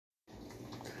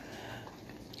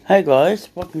Hey guys,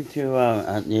 welcome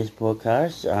to this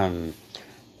podcast.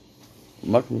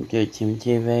 Welcome to Tim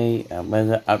TV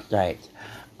weather update.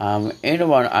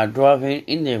 Anyone are driving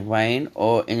in the rain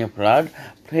or in the flood,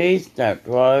 please don't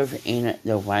drive in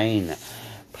the rain.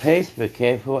 Please be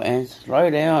careful and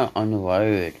slow down on the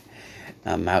road.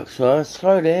 Make sure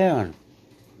slow down.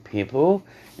 People,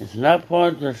 it's no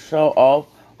point to show off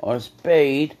or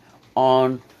speed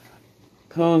on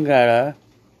Coolangatta,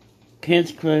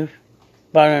 Kingscliff,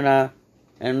 Banana,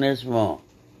 and Lismore.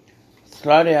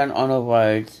 Slow down on the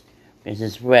roads because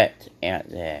it's wet out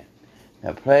there.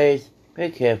 So please be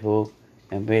careful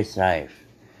and be safe.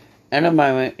 At the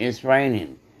moment it's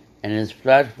raining and it's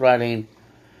flooding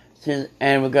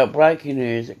and we've got breaking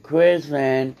news.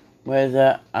 Queensland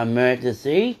weather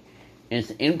emergency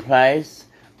is in place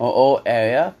for all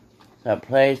area. So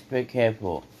please be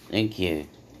careful. Thank you.